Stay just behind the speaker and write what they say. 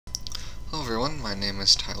Hello everyone, my name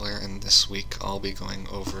is Tyler, and this week I'll be going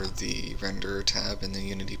over the Render tab in the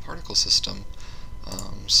Unity particle system.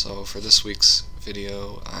 So for this week's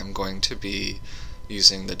video, I'm going to be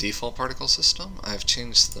using the default particle system. I've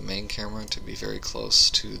changed the main camera to be very close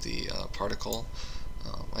to the particle.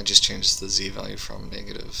 I just changed the Z value from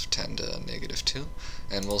 -10 to -2,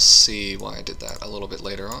 and we'll see why I did that a little bit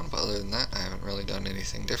later on, but other than that, I haven't really done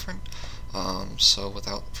anything different. So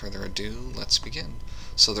without further ado, let's begin.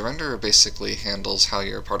 So the renderer basically handles how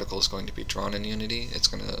your particle is going to be drawn in Unity. It's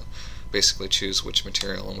going to basically choose which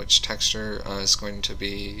material and which texture is going to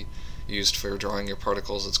be used for drawing your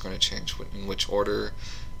particles. It's going to change in which order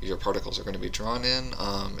your particles are going to be drawn in,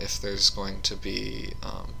 if there's going to be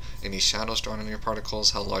any shadows drawn in your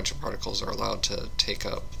particles, how large your particles are allowed to take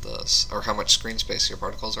up, or how much screen space your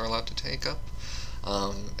particles are allowed to take up.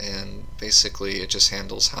 And basically it just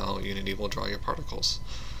handles how Unity will draw your particles.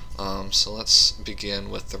 So let's begin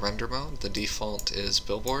with the render mode. The default is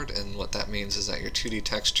billboard, and what that means is that your 2D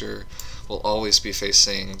texture will always be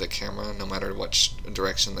facing the camera no matter which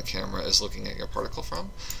direction the camera is looking at your particle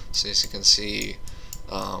from. So as you can see,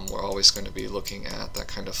 we're always going to be looking at that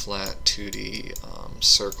kind of flat 2D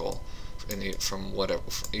circle from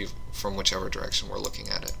whichever direction we're looking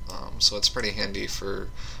at it. So it's pretty handy for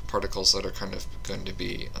particles that are kind of going to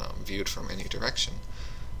be viewed from any direction.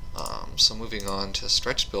 So moving on to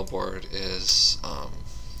stretch billboard is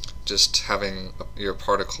just having your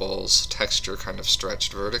particles texture kind of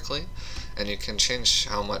stretched vertically, and you can change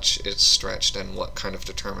how much it's stretched and what kind of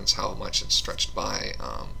determines how much it's stretched by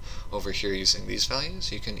over here using these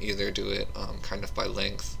values. You can either do it kind of by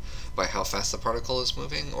length, by how fast the particle is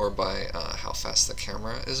moving, or by how fast the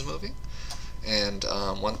camera is moving. And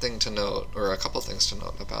one thing to note, or a couple things to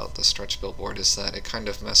note about the stretch billboard, is that it kind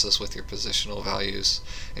of messes with your positional values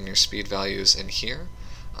and your speed values in here.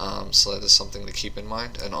 So that is something to keep in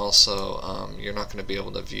mind. And also, you're not going to be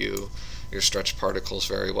able to view your stretched particles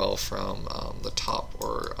very well from the top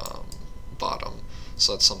or bottom.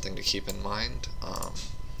 So that's something to keep in mind.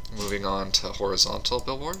 Moving on to horizontal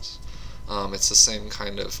billboards. It's the same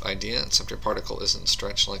kind of idea, except your particle isn't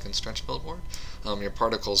stretched like in stretch billboard. Your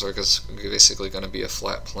particles are basically going to be a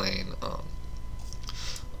flat plane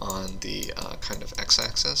on the kind of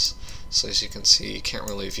x-axis. So as you can see, you can't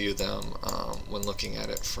really view them when looking at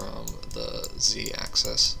it from the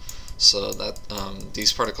z-axis. So that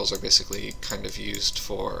these particles are basically kind of used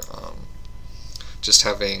for just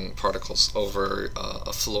having particles over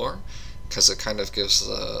a floor, because it kind of gives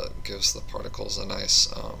the particles a nice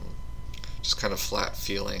just kind of flat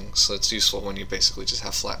feeling. So it's useful when you basically just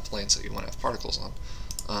have flat planes that you want to have particles on.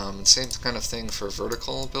 Same kind of thing for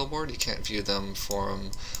vertical billboard. You can't view them from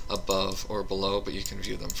above or below, but you can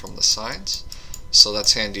view them from the sides. So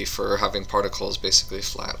that's handy for having particles basically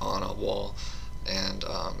flat on a wall, and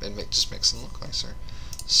it just makes them look nicer.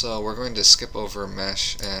 So we're going to skip over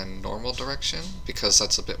mesh and normal direction because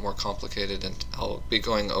that's a bit more complicated, and I'll be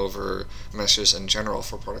going over meshes in general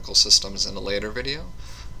for particle systems in a later video.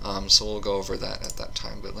 So we'll go over that at that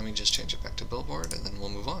time, but let me just change it back to billboard and then we'll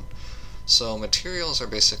move on. So materials are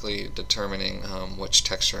basically determining which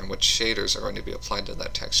texture and which shaders are going to be applied to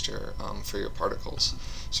that texture for your particles.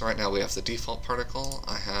 So right now we have the default particle.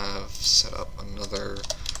 I have set up another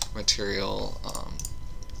material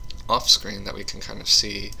off screen that we can kind of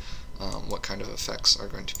see what kind of effects are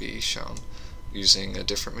going to be shown using a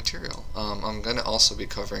different material. I'm going to also be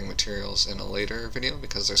covering materials in a later video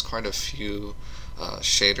because there's quite a few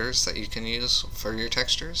shaders that you can use for your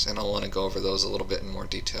textures, and I'll want to go over those a little bit in more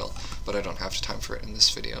detail, but I don't have time for it in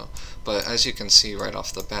this video. But as you can see right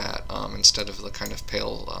off the bat, instead of the kind of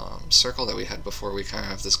pale circle that we had before, we kind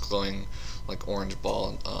of have this glowing like orange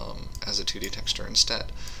ball as a 2D texture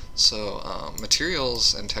instead. So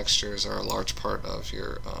materials and textures are a large part of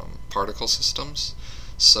your particle systems.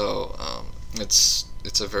 So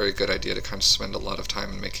it's a very good idea to kind of spend a lot of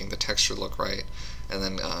time in making the texture look right, and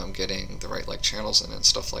then getting the right like channels in and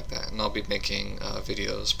stuff like that. And I'll be making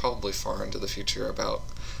videos probably far into the future about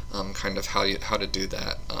kind of how to do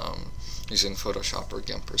that using Photoshop or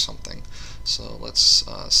GIMP or something. So let's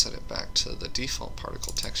set it back to the default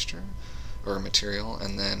particle texture or material,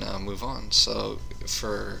 and then move on. So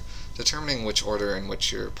for determining which order in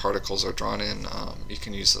which your particles are drawn in, you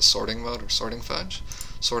can use the sorting mode or sorting fudge.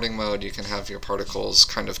 Sorting mode, you can have your particles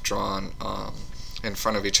kind of drawn in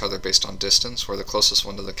front of each other based on distance, where the closest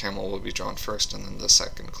one to the camera will be drawn first, and then the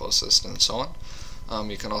second closest, and so on.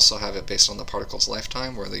 You can also have it based on the particle's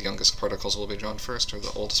lifetime, where the youngest particles will be drawn first, or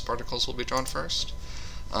the oldest particles will be drawn first.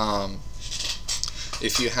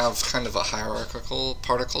 if you have kind of a hierarchical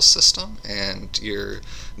particle system and you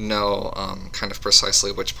know kind of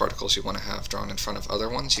precisely which particles you want to have drawn in front of other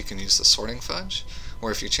ones, you can use the sorting fudge. Or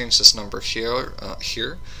if you change this number here,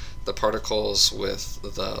 the particles with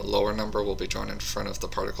the lower number will be drawn in front of the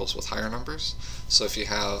particles with higher numbers. So if you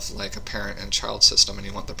have like a parent and child system and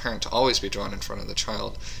you want the parent to always be drawn in front of the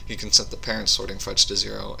child, you can set the parent's sorting fudge to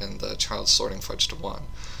 0 and the child's sorting fudge to 1.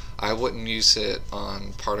 I wouldn't use it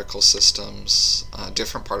on particle systems,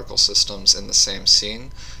 different particle systems in the same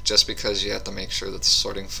scene, just because you have to make sure that the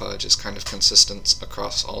sorting fudge is kind of consistent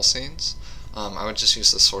across all scenes. I would just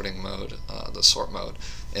use the sorting mode, the sort mode,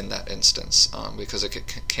 in that instance, because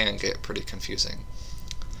it can get pretty confusing.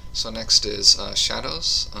 So next is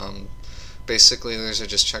shadows. Basically, these are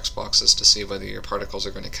just checkboxes to see whether your particles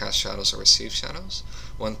are going to cast shadows or receive shadows.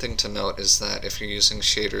 One thing to note is that if you're using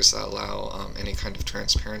shaders that allow any kind of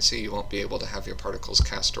transparency, you won't be able to have your particles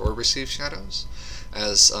cast or receive shadows,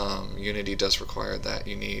 as Unity does require that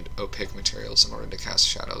you need opaque materials in order to cast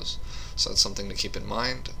shadows. So that's something to keep in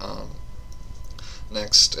mind.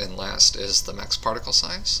 Next and last is the max particle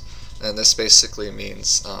size, and this basically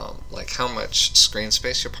means like how much screen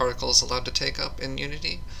space your particle is allowed to take up in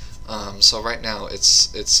Unity. So right now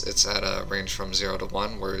it's at a range from 0 to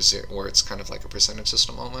 1, where it's kind of like a percentage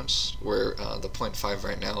system almost, where the 0.5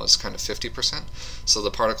 right now is kind of 50%. So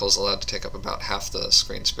the particle is allowed to take up about half the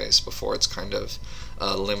screen space before it's kind of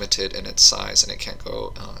limited in its size, and it can't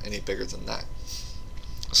go any bigger than that.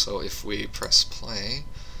 So if we press play,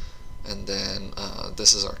 and then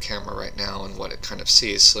this is our camera right now and what it kind of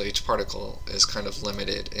sees. So each particle is kind of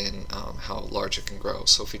limited in how large it can grow.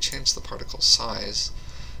 So if we change the particle size,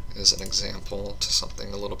 as an example, to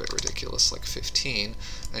something a little bit ridiculous like 15,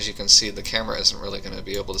 as you can see, the camera isn't really going to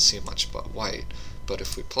be able to see much but white. But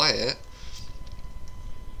if we play it,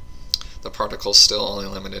 the particle's still only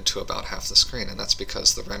limited to about half the screen, and that's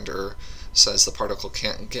because the renderer says the particle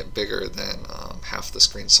can't get bigger than half the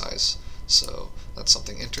screen size. So that's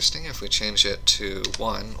something interesting. If we change it to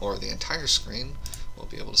 1, or the entire screen, we'll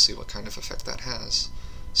be able to see what kind of effect that has.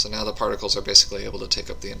 So now the particles are basically able to take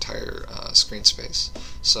up the entire screen space.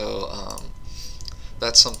 So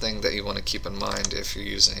that's something that you want to keep in mind if you're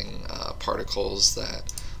using particles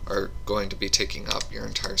that are going to be taking up your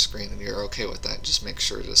entire screen, and you're okay with that. Just make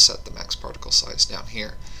sure to set the max particle size down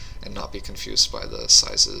here and not be confused by the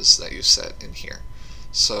sizes that you set in here.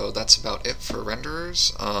 So that's about it for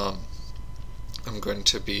renderers. I'm going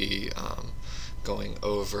to be going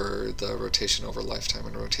over the rotation over lifetime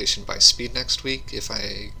and rotation by speed next week. If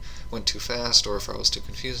I went too fast or if I was too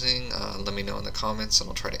confusing, let me know in the comments and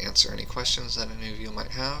I'll try to answer any questions that any of you might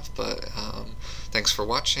have. But thanks for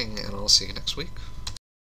watching, and I'll see you next week.